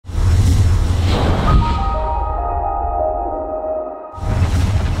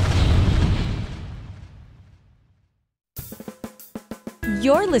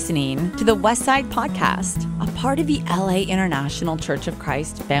You're listening to the Westside podcast, a part of the LA International Church of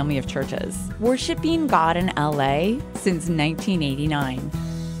Christ family of churches, worshiping God in LA since 1989.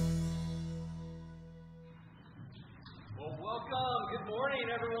 Well, welcome. Good morning,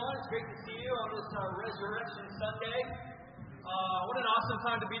 everyone. It's great to see you on this Resurrection Sunday. What an awesome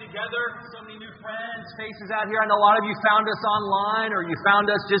time to be together. So many new friends, faces out here. I know a lot of you found us online or you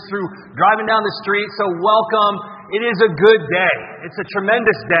found us just through driving down the street. So welcome. It is a good day. It's a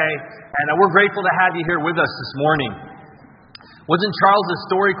tremendous day, and we're grateful to have you here with us this morning. Wasn't Charles'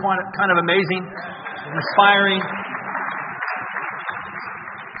 story kind of amazing, inspiring?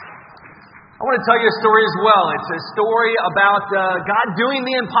 I want to tell you a story as well. It's a story about God doing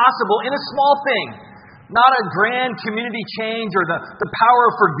the impossible in a small thing. Not a grand community change or the power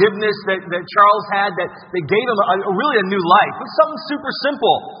of forgiveness that Charles had that gave him really a new life. But something super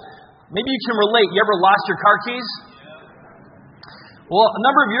simple. Maybe you can relate. You ever lost your car keys? Well, a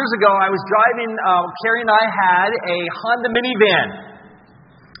number of years ago, I was driving, Carrie and I had a Honda minivan.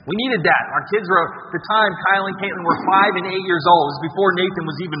 We needed that. Our kids were, at the time, Kyle and Caitlin were 5 and 8 years old. It was before Nathan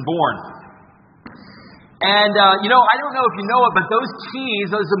was even born. And, I don't know if you know it, but those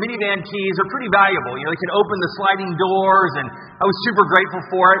keys, those minivan keys, are pretty valuable. They can open the sliding doors, and I was super grateful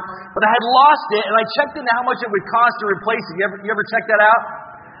for it. But I had lost it, and I checked into how much it would cost to replace it. You ever check that out?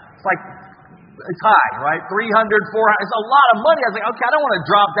 It's high, right? $300, $400. It's a lot of money. I was like, okay, I don't want to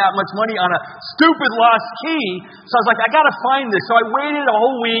drop that much money on a stupid lost key. So I was like, I got to find this. So I waited a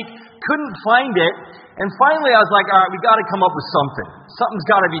whole week, couldn't find it. And finally I was like, all right, we got to come up with something. Something's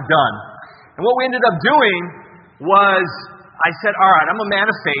got to be done. And what we ended up doing was, I said, all right, I'm a man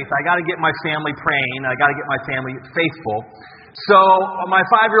of faith. I got to get my family praying. I got to get my family faithful. So my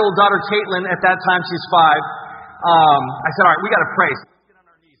 5-year-old daughter, Caitlin, at that time, she's 5. I said, all right, we got to pray.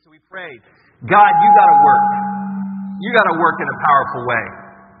 Prayed. God, you got to work. You got to work in a powerful way.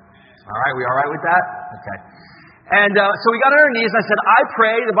 All right, we all right with that? Okay. And so we got on our knees, and I said, I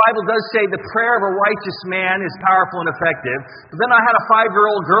pray. The Bible does say the prayer of a righteous man is powerful and effective. But then I had a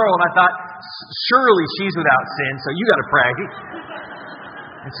 5-year-old girl, and I thought, surely she's without sin, so you got to pray.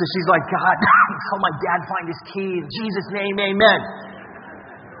 And so she's like, God, help my dad find his key. In Jesus' name, amen.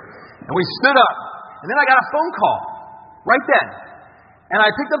 And we stood up. And then I got a phone call right then. And I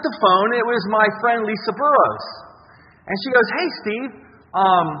picked up the phone. It was my friend Lisa Burrows. And she goes, hey, Steve,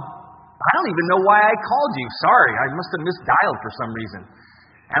 I don't even know why I called you. Sorry, I must have misdialed for some reason.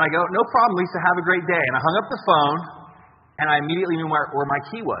 And I go, no problem, Lisa, have a great day. And I hung up the phone, and I immediately knew where my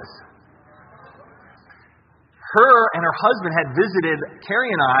key was. Her and her husband had visited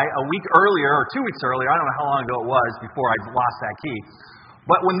Carrie and I a week earlier, or 2 weeks earlier. I don't know how long ago it was before I lost that key.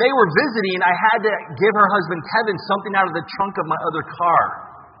 But when they were visiting, I had to give her husband, Kevin, something out of the trunk of my other car.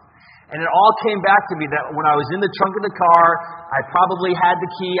 And it all came back to me that when I was in the trunk of the car, I probably had the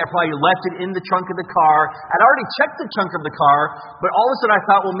key. I probably left it in the trunk of the car. I'd already checked the trunk of the car, but all of a sudden I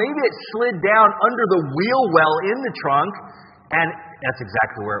thought, well, maybe it slid down under the wheel well in the trunk. And that's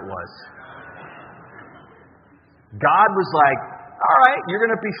exactly where it was. God was like, all right, you're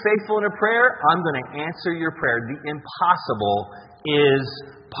going to be faithful in a prayer. I'm going to answer your prayer. The impossible is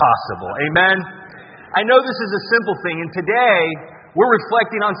possible. Amen? I know this is a simple thing, and today we're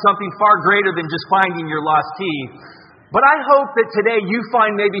reflecting on something far greater than just finding your lost key. But I hope that today you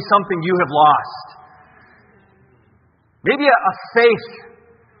find maybe something you have lost. Maybe a faith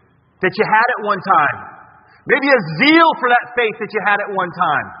that you had at one time. Maybe a zeal for that faith that you had at one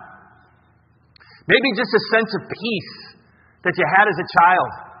time. Maybe just a sense of peace that you had as a child.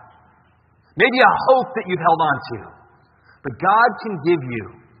 Maybe a hope that you've held on to. But God can give you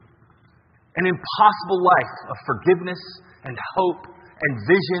an impossible life of forgiveness and hope and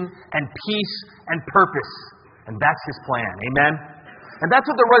vision and peace and purpose. And that's His plan. Amen? And that's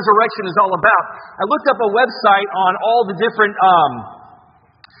what the resurrection is all about. I looked up a website on all the different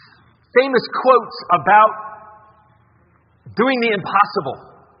famous quotes about doing the impossible.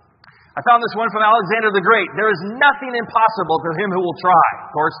 I found this one from Alexander the Great. There is nothing impossible to him who will try.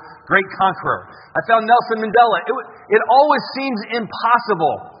 Of course, great conqueror. I found Nelson Mandela. It always seems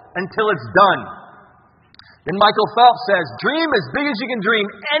impossible until it's done. Then Michael Phelps says, dream as big as you can dream.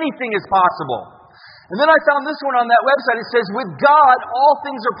 Anything is possible. And then I found this one on that website. It says, with God, all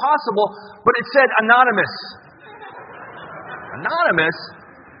things are possible. But it said anonymous. Anonymous?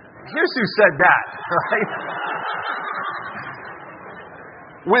 Here's who said that, right?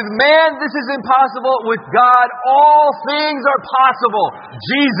 With man, this is impossible. With God, all things are possible.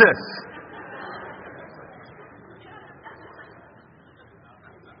 Jesus.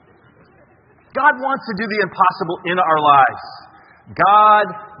 God wants to do the impossible in our lives. God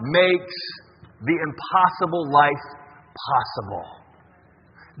makes the impossible life possible.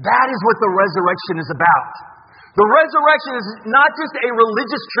 That is what the resurrection is about. The resurrection is not just a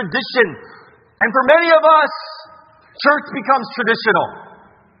religious tradition. And for many of us, church becomes traditional.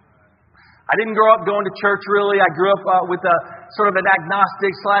 I didn't grow up going to church really. I grew up with a sort of an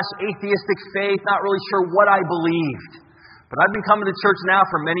agnostic/atheistic faith, not really sure what I believed. But I've been coming to church now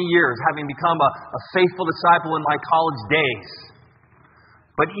for many years, having become a faithful disciple in my college days.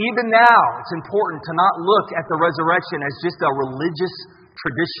 But even now, it's important to not look at the resurrection as just a religious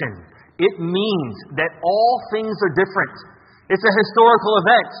tradition. It means that all things are different. It's a historical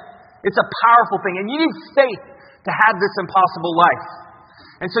event. It's a powerful thing. And you need faith to have this impossible life.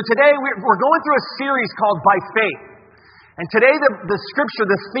 And so today we're going through a series called By Faith. And today the scripture,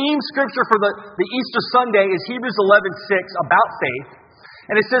 the theme scripture for the Easter Sunday is Hebrews 11:6 about faith.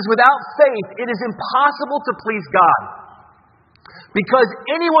 And it says, without faith, it is impossible to please God. Because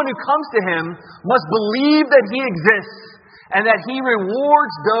anyone who comes to Him must believe that He exists and that He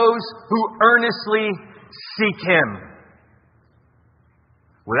rewards those who earnestly seek Him.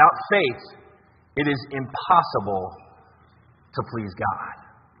 Without faith, it is impossible to please God.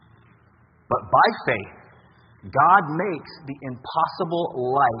 But by faith, God makes the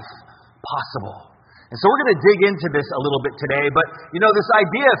impossible life possible. And so we're going to dig into this a little bit today. But, this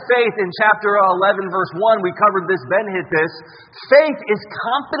idea of faith in chapter 11, verse 1, we covered this, Ben hit this. Faith is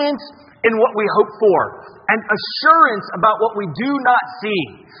confidence in what we hope for and assurance about what we do not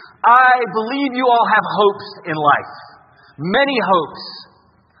see. I believe you all have hopes in life. Many hopes.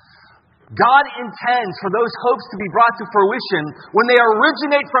 God intends for those hopes to be brought to fruition when they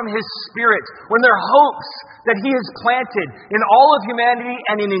originate from His Spirit, when they're hopes that He has planted in all of humanity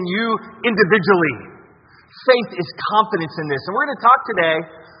and in you individually. Faith is confidence in this. And we're going to talk today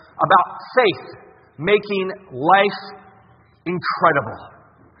about faith making life incredible.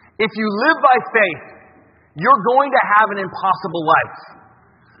 If you live by faith, you're going to have an impossible life.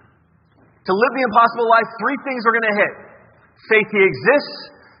 To live the impossible life, three things are going to hit. Faith He exists,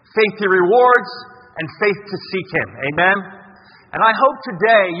 faith He rewards, and faith to seek Him. Amen? And I hope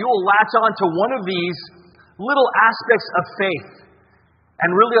today you will latch on to one of these little aspects of faith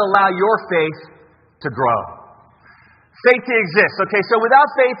and really allow your faith to grow. Faith He exists. Okay, so without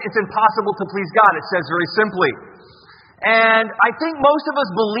faith, it's impossible to please God, it says very simply. And I think most of us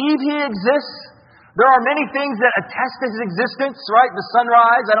believe He exists. There are many things that attest to His existence, right? The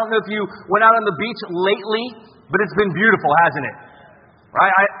sunrise. I don't know if you went out on the beach lately, but it's been beautiful, hasn't it? Right?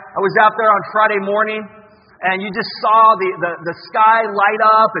 I was out there on Friday morning, and you just saw the sky light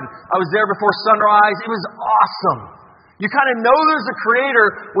up, and I was there before sunrise. It was awesome. You kind of know there's a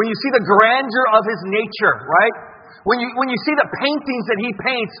Creator when you see the grandeur of His nature, right? When you see the paintings that He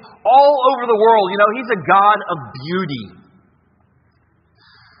paints all over the world, He's a God of beauty.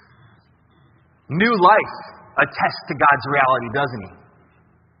 New life attests to God's reality, doesn't He?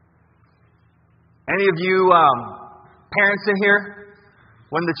 Any of you parents in here?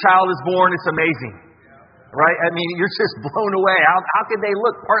 When the child is born, it's amazing. Right? I mean, you're just blown away. How could they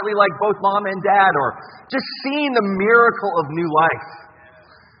look partly like both mom and dad? Or just seeing the miracle of new life.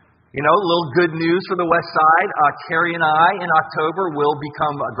 A little good news for the Westside. Carrie and I, in October, will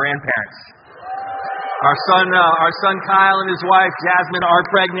become grandparents. Our son Kyle and his wife Jasmine are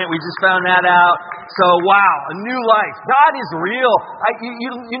pregnant. We just found that out. So, wow, a new life. God is real.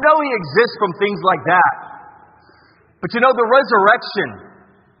 You know He exists from things like that. But the resurrection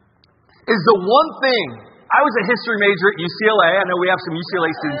is the one thing. I was a history major at UCLA. I know we have some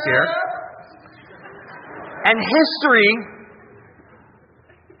UCLA students here. And history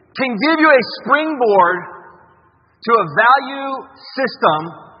can give you a springboard to a value system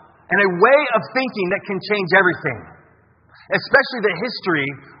and a way of thinking that can change everything. Especially the history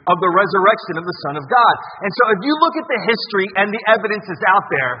of the resurrection of the Son of God. And so if you look at the history and the evidence is out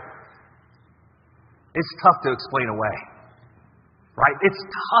there, it's tough to explain away. Right? It's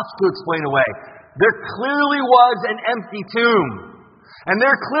tough to explain away. There clearly was an empty tomb. And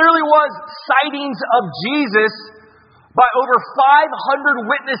there clearly was sightings of Jesus by over 500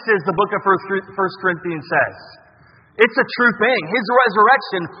 witnesses, the book of 1 Corinthians says. It's a true thing. His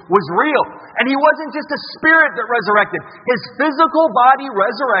resurrection was real. And He wasn't just a spirit that resurrected. His physical body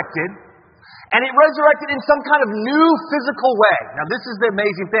resurrected. And it resurrected in some kind of new physical way. Now, this is the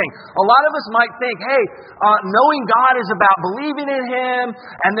amazing thing. A lot of us might think, hey, knowing God is about believing in Him.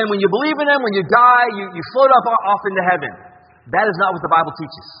 And then when you believe in Him, when you die, you float off into heaven. That is not what the Bible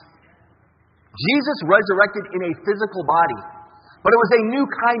teaches. Jesus resurrected in a physical body. But it was a new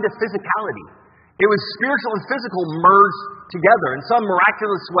kind of physicality. It was spiritual and physical merged together in some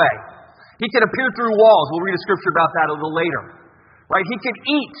miraculous way. He could appear through walls. We'll read a scripture about that a little later. Right? He could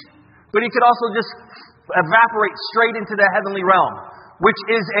eat. But He could also just evaporate straight into the heavenly realm.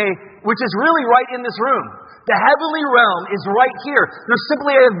 which is really right in this room. The heavenly realm is right here. There's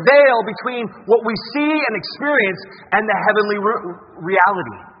simply a veil between what we see and experience and the heavenly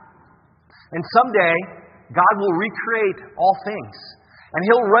reality. And someday, God will recreate all things. And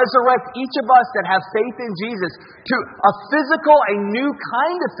He'll resurrect each of us that have faith in Jesus to a new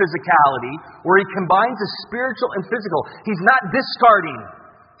kind of physicality where He combines the spiritual and physical. He's not discarding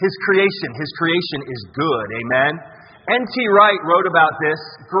His creation. His creation is good. Amen? N.T. Wright wrote about this,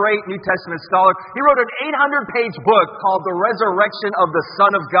 great New Testament scholar. He wrote an 800-page book called The Resurrection of the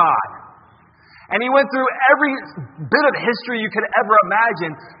Son of God. And he went through every bit of history you could ever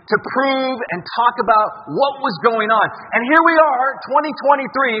imagine to prove and talk about what was going on. And here we are,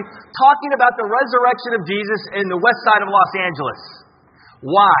 2023, talking about the resurrection of Jesus in the Westside of Los Angeles.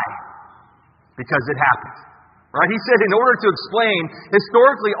 Why? Because it happened. Right? He said in order to explain,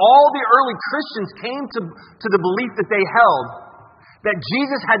 historically, all the early Christians came to the belief that they held, that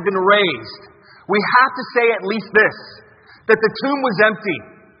Jesus had been raised. We have to say at least this, that the tomb was empty,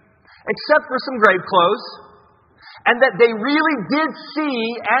 except for some grave clothes, and that they really did see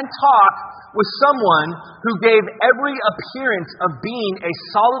and talk with someone who gave every appearance of being a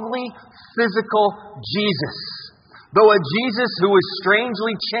solidly physical Jesus. Though a Jesus who was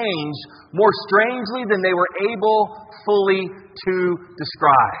strangely changed, more strangely than they were able fully to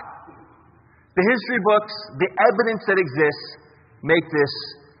describe. The history books, the evidence that exists, make this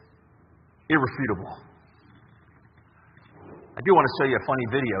irrefutable. I do want to show you a funny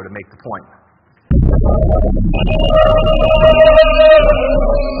video to make the point.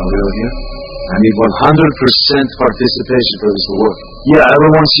 I need 100% participation for this to work. Yeah,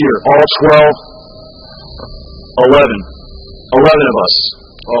 everyone's here. All 12, 11. 11 of us.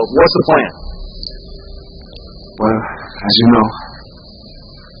 Well, what's the plan? Well, as you know,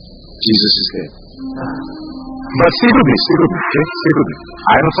 Jesus is dead. But stick with me, okay? Stick with me.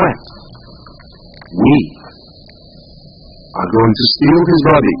 I have a plan. We are going to steal his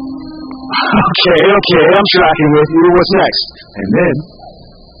body. Okay, I'm tracking with you. What's next? And then,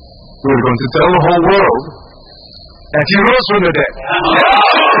 we're going to tell the whole world that he rose from the dead.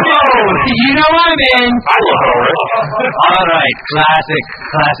 You know I'm in. I will, Howard. All right, classic.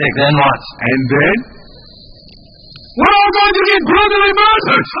 Then what? And then, we're all going to get brutally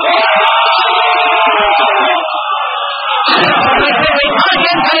murdered.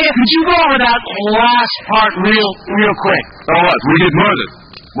 Could you go over that last part real quick? Oh, what? We get murdered.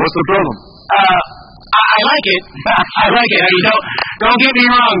 What's the problem? I like it. I like it. You don't get me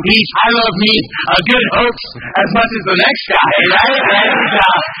wrong, Pete. I love me a good hoax as much as the next guy, right?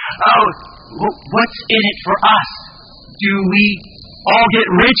 What's in it for us? Do we all get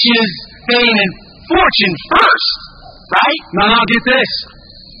riches, fame, and fortune first? Right? Now, get this.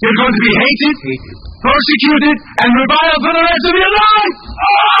 You're going to be hated, persecuted, and reviled for the rest of your life.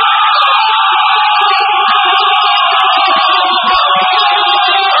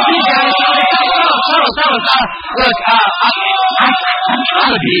 Look, I'm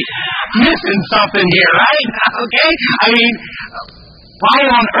trying to be missing something here, right? Okay? I mean, why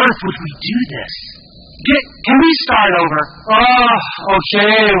on earth would we do this? Can we start over?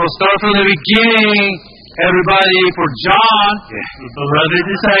 Okay, we'll start from the beginning. Everybody for John, the beloved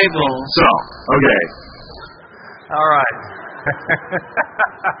disciple. So, okay. All right.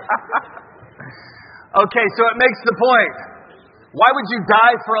 Okay, so it makes the point. Why would you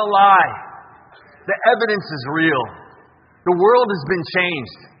die for a lie? The evidence is real. The world has been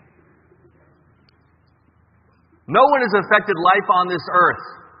changed. No one has affected life on this earth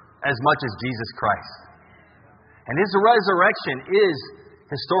as much as Jesus Christ. And His resurrection is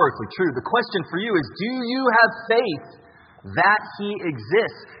historically true. The question for you is, do you have faith that He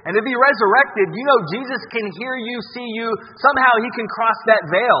exists? And if He resurrected, you know Jesus can hear you, see you. Somehow He can cross that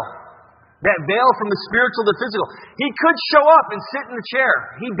veil from the spiritual to the physical. He could show up and sit in the chair.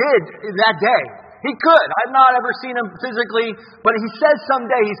 He did that day. He could. I've not ever seen Him physically, but He says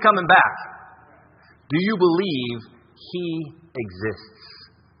someday He's coming back. Do you believe He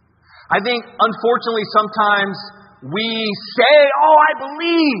exists? I think, unfortunately, sometimes we say, I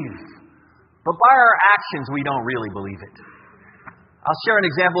believe. But by our actions, we don't really believe it. I'll share an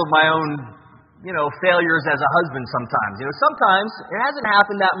example of my own, failures as a husband sometimes. Sometimes it hasn't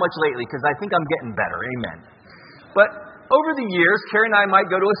happened that much lately because I think I'm getting better. Amen. But over the years, Carrie and I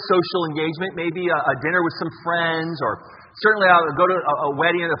might go to a social engagement, maybe a dinner with some friends, or certainly I'll go to a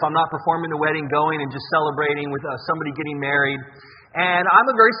wedding if I'm not performing the wedding, going and just celebrating with somebody getting married. And I'm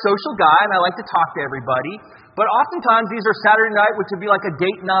a very social guy, and I like to talk to everybody. But oftentimes, these are Saturday night, which would be like a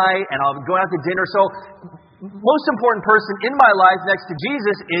date night, and I'll go out to dinner. So, most important person in my life next to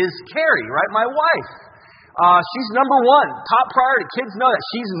Jesus is Carrie, right? My wife. She's number one. Top priority. Kids know that.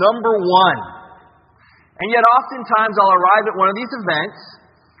 She's number one. And yet oftentimes I'll arrive at one of these events.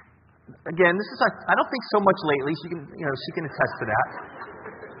 Again, this is, I don't think so much lately. She can attest to that.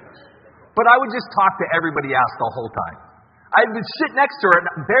 But I would just talk to everybody else the whole time. I would sit next to her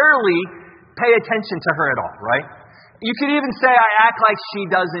and barely pay attention to her at all, right? You could even say I act like she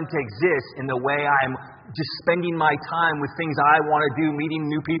doesn't exist in the way I'm just spending my time with things I want to do, meeting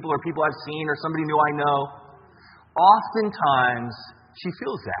new people or people I've seen or somebody new I know. Oftentimes, she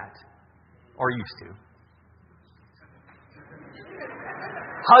feels that, or used to.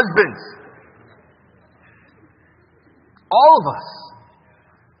 Husbands, all of us,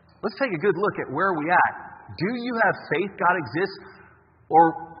 let's take a good look at where we at. Do you have faith God exists?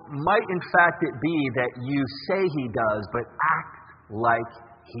 Or might in fact it be that you say He does, but act like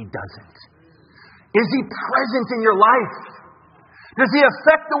He doesn't? Is He present in your life? Does He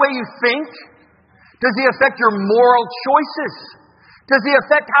affect the way you think? Does He affect your moral choices? Does He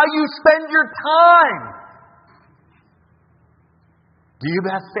affect how you spend your time? Do you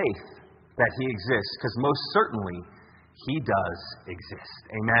have faith that He exists? Because most certainly He does exist.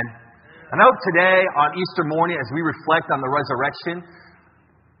 Amen? I hope today on Easter morning, as we reflect on the resurrection,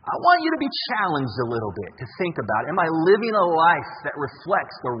 I want you to be challenged a little bit to think about, am I living a life that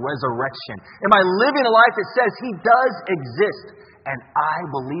reflects the resurrection? Am I living a life that says He does exist? And I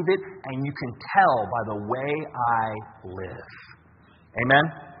believe it, and you can tell by the way I live. Amen?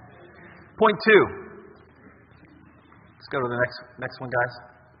 Point 2. Let's go to the next one, guys.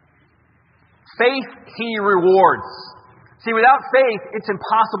 Faith He rewards. See, without faith, it's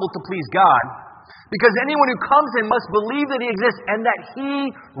impossible to please God, because anyone who comes in must believe that He exists and that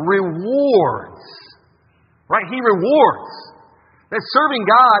He rewards. Right? He rewards. That serving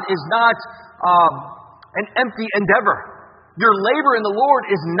God is not an empty endeavor. Your labor in the Lord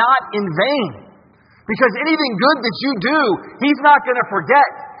is not in vain. Because anything good that you do, He's not going to forget.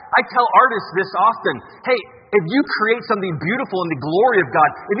 I tell artists this often. Hey, if you create something beautiful in the glory of God,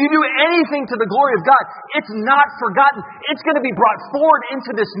 if you do anything to the glory of God, it's not forgotten. It's going to be brought forward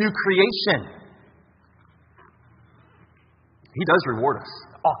into this new creation. He does reward us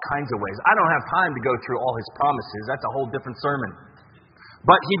all kinds of ways. I don't have time to go through all His promises. That's a whole different sermon.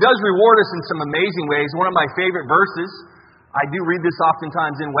 But He does reward us in some amazing ways. One of my favorite verses, I do read this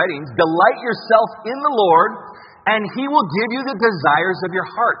oftentimes in weddings. Delight yourself in the Lord, and He will give you the desires of your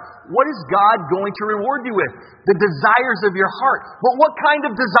heart. What is God going to reward you with? The desires of your heart. But what kind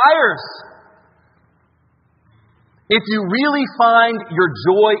of desires? If you really find your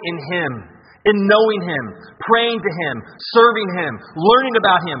joy in Him, in knowing Him, praying to Him, serving Him, learning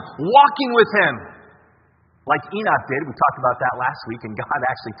about Him, walking with Him, like Enoch did, we talked about that last week, and God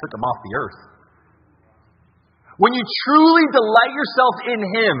actually took him off the earth. When you truly delight yourself in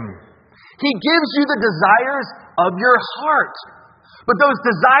Him, He gives you the desires of your heart. But those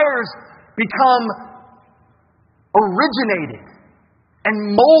desires become originated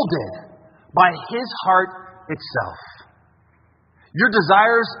and molded by His heart itself. Your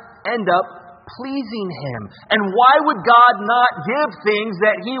desires end up pleasing Him. And why would God not give things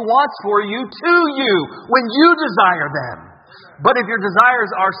that He wants for you to you when you desire them? But if your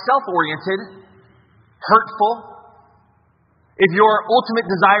desires are self-oriented, hurtful, if your ultimate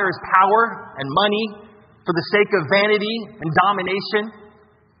desire is power and money for the sake of vanity and domination,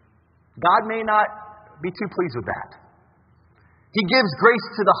 God may not be too pleased with that. He gives grace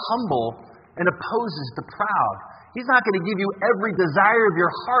to the humble and opposes the proud. He's not going to give you every desire of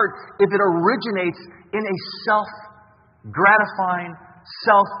your heart if it originates in a self-gratifying,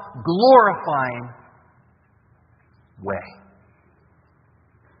 self-glorifying way.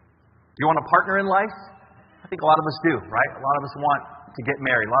 Do you want a partner in life? I think a lot of us do, right? A lot of us want to get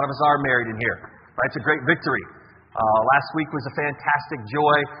married. A lot of us are married in here, right? It's a great victory. Last week was a fantastic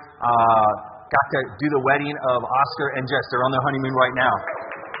joy. Got to do the wedding of Oscar and Jess. They're on their honeymoon right now.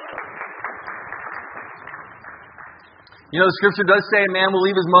 You know, the scripture does say a man will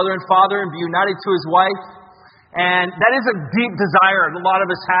leave his mother and father and be united to his wife. And that is a deep desire that a lot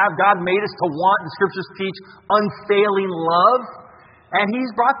of us have. God made us to want, the scriptures teach, unfailing love. And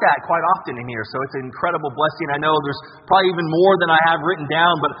He's brought that quite often in here. So it's an incredible blessing. I know there's probably even more than I have written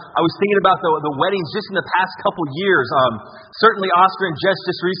down, but I was thinking about the weddings just in the past couple years. Certainly Oscar and Jess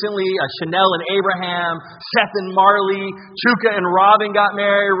just recently, Chanel and Abraham, Seth and Marley, Chuka and Robin got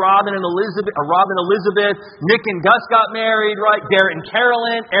married, Robin and Elizabeth, Nick and Gus got married, right? Garrett and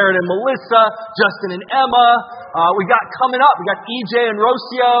Carolyn, Aaron and Melissa, Justin and Emma. We got coming up, we got EJ and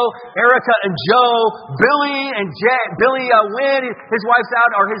Rocio, Erica and Joe, Billy and Wynn, his wife's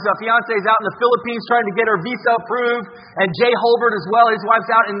out, or his fiance's out in the Philippines trying to get her visa approved, and Jay Holbert as well, his wife's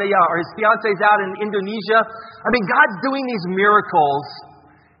out or his fiance's out in Indonesia. I mean, God's doing these miracles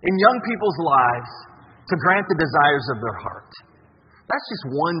in young people's lives to grant the desires of their heart. That's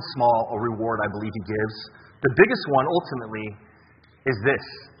just one small reward I believe He gives. The biggest one, ultimately, is this.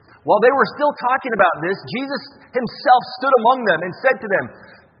 While they were still talking about this, Jesus Himself stood among them and said to them,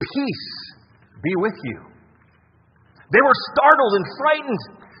 "Peace be with you." They were startled and frightened,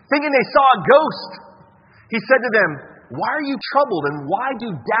 thinking they saw a ghost. He said to them, "Why are you troubled, and why do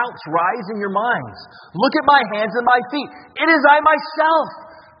doubts rise in your minds? Look at my hands and my feet. It is I myself.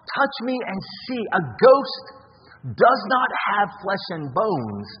 Touch me and see. A ghost does not have flesh and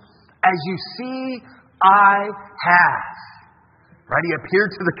bones, as you see I have." Right? He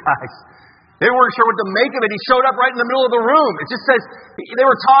appeared to the guys. They weren't sure what to make of it. He showed up right in the middle of the room. It just says, they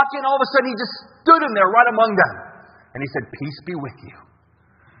were talking, all of a sudden He just stood in there right among them. And He said, "Peace be with you."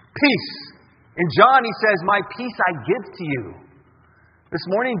 Peace. In John, He says, "My peace I give to you." This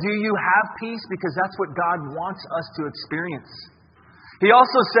morning, do you have peace? Because that's what God wants us to experience. He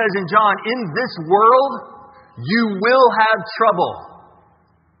also says in John, "In this world, you will have trouble."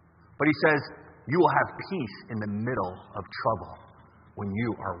 But He says, "You will have peace in the middle of trouble when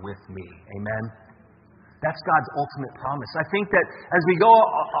you are with me." Amen? That's God's ultimate promise. I think that as we go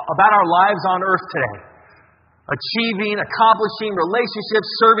about our lives on earth today, achieving, accomplishing, relationships,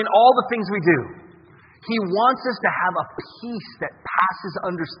 serving, all the things we do, He wants us to have a peace that passes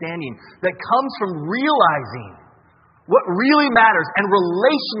understanding, that comes from realizing what really matters. And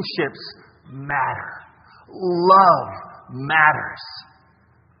relationships matter. Love matters.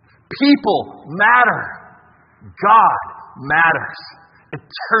 People matter. God matters.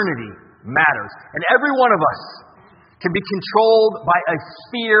 Eternity matters. And every one of us can be controlled by a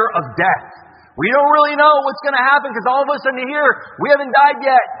fear of death. We don't really know what's going to happen because all of us in here, we haven't died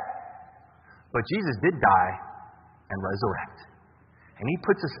yet. But Jesus did die and resurrect. And He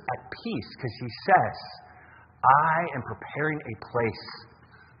puts us at peace because He says, "I am preparing a place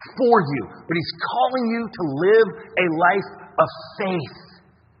for you." But He's calling you to live a life of faith.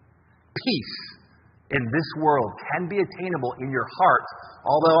 Peace in this world can be attainable in your heart,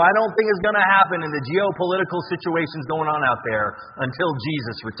 although I don't think it's going to happen in the geopolitical situations going on out there until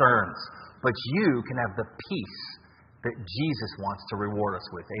Jesus returns. But you can have the peace that Jesus wants to reward us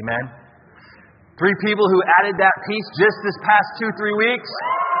with. Amen? 3 people who added that peace just this past 2-3 weeks.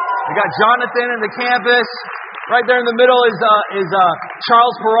 We got Jonathan in the campus. Right there in the middle is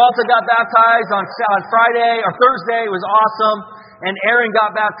Charles Peralta got baptized on Friday or Thursday. It was awesome. And Aaron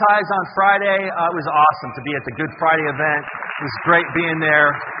got baptized on Friday. It was awesome to be at the Good Friday event. It was great being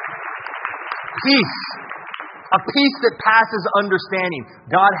there. Peace. A peace that passes understanding.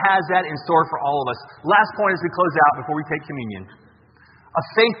 God has that in store for all of us. Last point as we close out before we take communion. A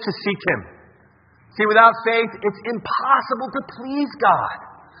faith to seek Him. See, without faith, it's impossible to please God.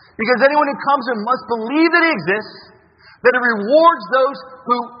 Because anyone who comes to Him must believe that He exists, that He rewards those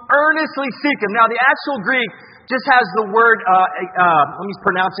who earnestly seek Him. Now, the actual Greek just has the word, let me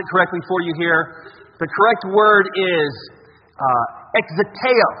pronounce it correctly for you here. The correct word is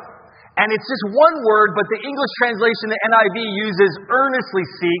exateo. And it's just one word, but the English translation, the NIV, uses earnestly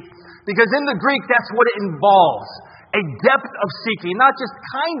seek, because in the Greek, that's what it involves. A depth of seeking, not just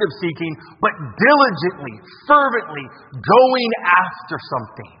kind of seeking, but diligently, fervently going after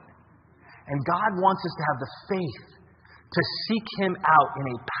something. And God wants us to have the faith to seek Him out in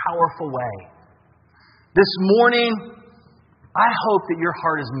a powerful way. This morning, I hope that your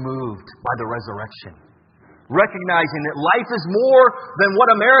heart is moved by the resurrection. Recognizing that life is more than what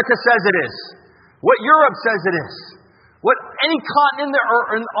America says it is, what Europe says it is, what any continent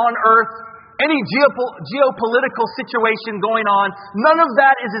on earth, any geopolitical situation going on, none of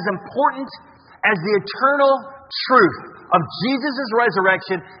that is as important as the eternal truth of Jesus'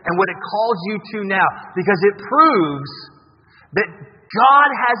 resurrection and what it calls you to now. Because it proves that God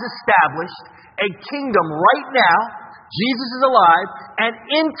has established a kingdom right now. Jesus is alive, and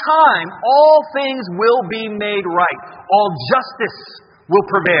in time, all things will be made right. All justice will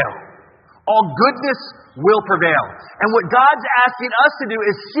prevail. All goodness will prevail. And what God's asking us to do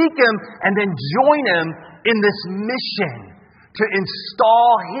is seek Him and then join Him in this mission to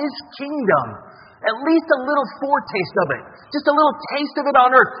install His kingdom. At least a little foretaste of it. Just a little taste of it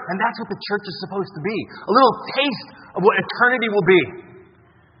on earth. And that's what the church is supposed to be. A little taste of what eternity will be.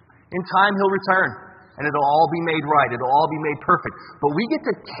 In time, He'll return. And it'll all be made right. It'll all be made perfect. But we get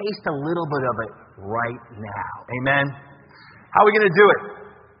to taste a little bit of it right now. Amen? How are we going to do it?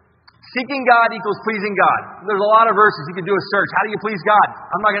 Seeking God equals pleasing God. There's a lot of verses. You can do a search. How do you please God?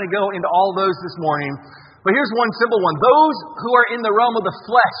 I'm not going to go into all those this morning. But here's one simple one. Those who are in the realm of the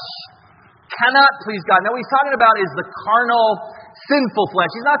flesh cannot please God. Now, what he's talking about is the carnal, sinful flesh.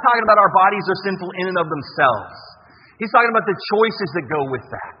 He's not talking about our bodies are sinful in and of themselves. He's talking about the choices that go with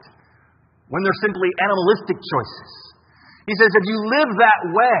that, when they're simply animalistic choices. He says, if you live that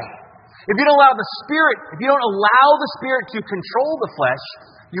way, if you don't allow the Spirit to control the flesh,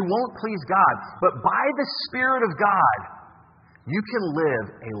 you won't please God. But by the Spirit of God, you can live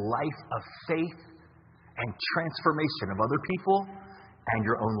a life of faith and transformation of other people and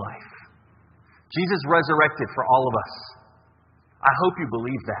your own life. Jesus resurrected for all of us. I hope you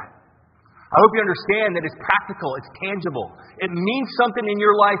believe that. I hope you understand that it's practical, it's tangible. It means something in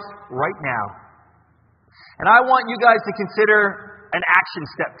your life right now. And I want you guys to consider an action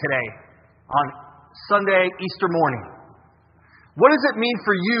step today on Sunday, Easter morning. What does it mean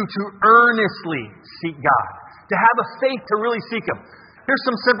for you to earnestly seek God? To have a faith to really seek Him? Here's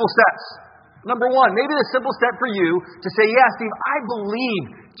some simple steps. Number one, maybe the simple step for you to say, yeah, Steve, I believe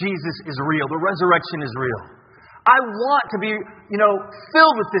Jesus is real. The resurrection is real. I want to be,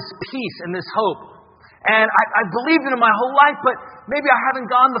 filled with this peace and this hope. And I believed in it my whole life, but maybe I haven't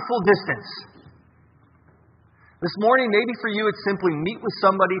gone the full distance. This morning, maybe for you, it's simply meet with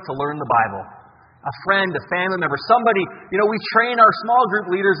somebody to learn the Bible. A friend, a family member, somebody. We train our small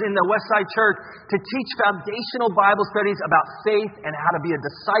group leaders in the Westside Church to teach foundational Bible studies about faith and how to be a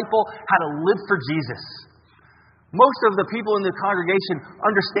disciple, how to live for Jesus. Most of the people in the congregation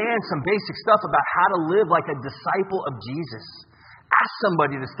understand some basic stuff about how to live like a disciple of Jesus. Ask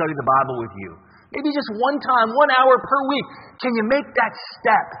somebody to study the Bible with you. Maybe just one time, 1 hour per week. Can you make that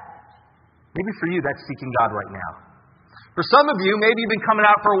step? Maybe for you, that's seeking God right now. For some of you, maybe you've been coming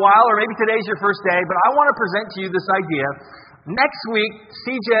out for a while, or maybe today's your first day, but I want to present to you this idea. Next week,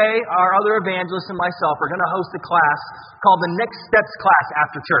 CJ, our other evangelist, and myself are going to host a class called the Next Steps class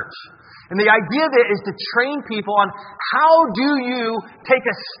after church. And the idea there is to train people on how do you take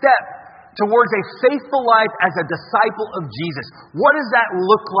a step towards a faithful life as a disciple of Jesus. What does that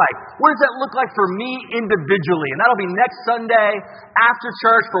look like? What does that look like for me individually? And that'll be next Sunday after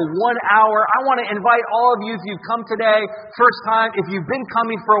church for 1 hour. I want to invite all of you, if you've come today, first time, if you've been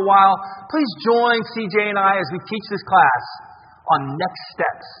coming for a while, please join CJ and I as we teach this class on next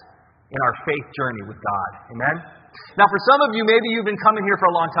steps in our faith journey with God. Amen? Now, for some of you, maybe you've been coming here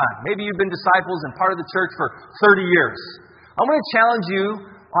for a long time. Maybe you've been disciples and part of the church for 30 years. I want to challenge you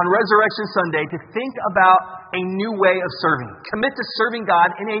on Resurrection Sunday to think about a new way of serving. Commit to serving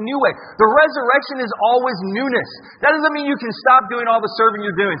God in a new way. The resurrection is always newness. That doesn't mean you can stop doing all the serving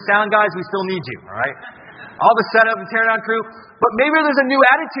you're doing. Sound guys, we still need you, all right? All the setup and tearing down crew. But maybe there's a new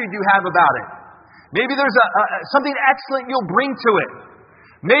attitude you have about it. Maybe there's something excellent you'll bring to it.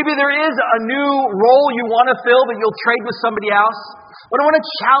 Maybe there is a new role you want to fill, but you'll trade with somebody else. But I want to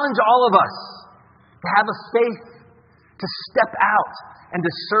challenge all of us to have a faith to step out and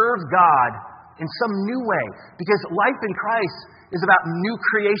to serve God in some new way. Because life in Christ is about new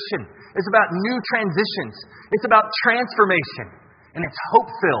creation. It's about new transitions. It's about transformation. And it's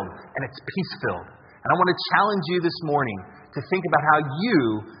hope-filled and it's peace-filled. And I want to challenge you this morning to think about how you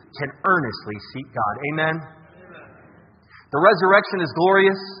can earnestly seek God. Amen? The resurrection is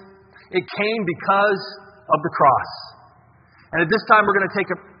glorious. It came because of the cross. And at this time, we're going to take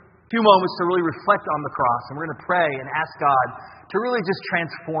a few moments to really reflect on the cross. And we're going to pray and ask God to really just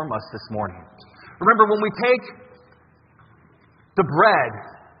transform us this morning. Remember, when we take the bread,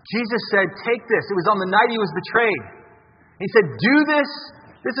 Jesus said, take this. It was on the night He was betrayed. He said, do this.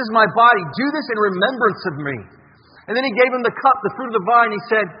 This is my body. Do this in remembrance of me. And then He gave him the cup, the fruit of the vine. He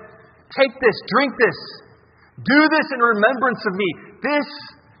said, take this, drink this. Do this in remembrance of me. This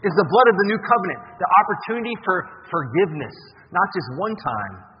is the blood of the new covenant, the opportunity for forgiveness, not just one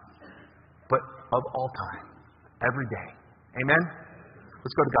time, but of all time, every day. Amen?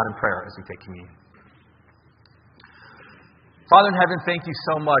 Let's go to God in prayer as we take communion. Father in heaven, thank you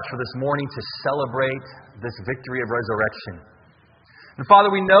so much for this morning to celebrate this victory of resurrection. And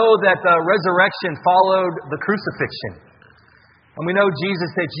Father, we know that the resurrection followed the crucifixion. And we know, Jesus,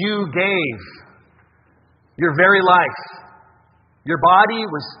 that you gave your very life. Your body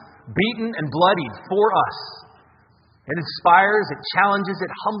was beaten and bloodied for us. It inspires, it challenges,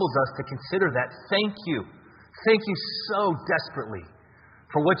 it humbles us to consider that. Thank you. Thank you so desperately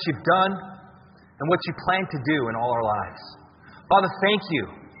for what you've done and what you plan to do in all our lives. Father, thank you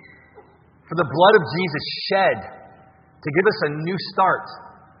for the blood of Jesus shed to give us a new start,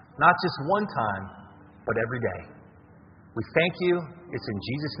 not just one time, but every day. We thank you. It's in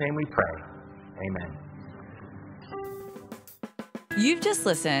Jesus' name we pray. Amen. You've just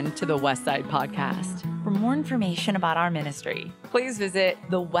listened to the Westside Podcast. For more information about our ministry, please visit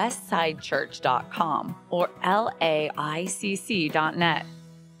thewestsidechurch.com or laicc.net.